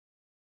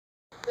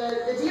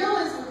the deal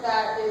is with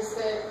that is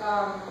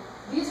that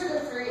these are the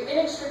three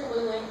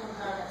inextricably linked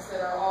components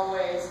that are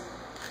always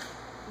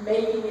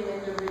making an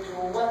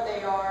individual what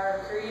they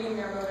are, creating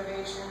their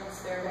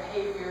motivations, their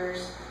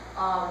behaviors,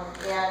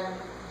 and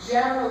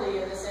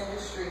generally in this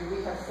industry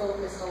we have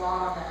focused a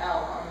lot on the L,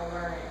 on the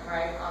learning,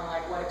 right? On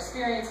like what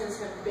experiences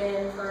have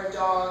been for a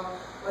dog,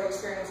 what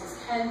experiences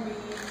can be,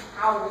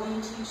 how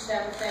we teach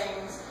them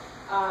things,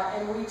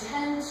 and we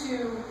tend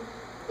to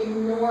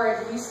ignore,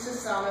 at least to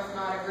some, if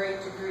not a great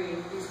degree,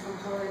 these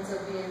components of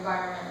the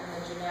environment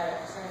and the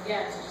genetics. And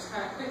again, to just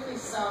kind of quickly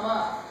sum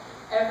up,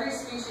 every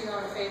species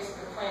on the face of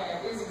the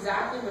planet is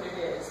exactly what it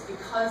is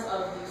because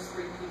of these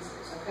three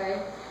pieces,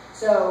 okay?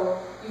 So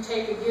you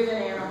take a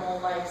given animal,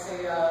 like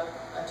say a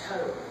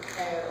toad,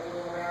 okay, a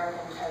little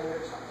American toad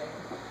or something,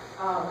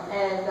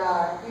 and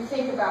you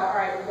think about, all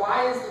right,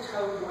 why is the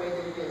toad the way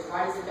that it is?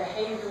 Why does it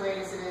behave the way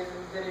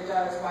that it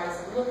does? Why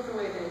does it look the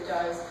way that it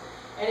does?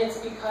 And it's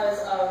because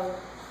of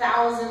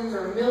thousands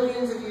or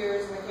millions of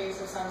years, in the case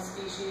of some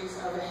species,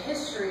 of a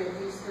history of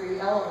these three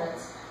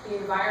elements. The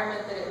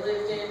environment that it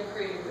lived in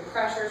created the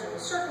pressures and the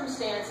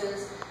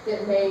circumstances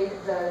that made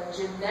the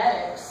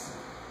genetics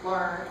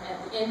learn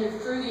at the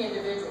end through the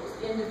individuals.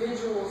 The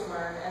individuals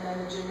learn, and then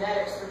the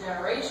genetics for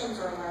generations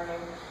are learning.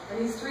 And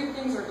these three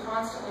things are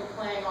constantly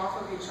playing off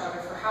of each other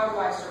for how do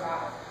I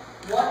survive?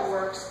 What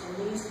works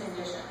in these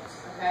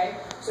conditions? Okay?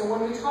 So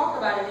when we talk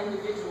about an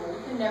individual,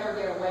 we can never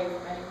get away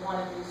from any one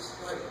of these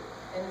three.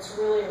 And it's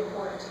really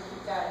important to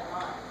keep that in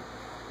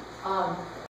mind.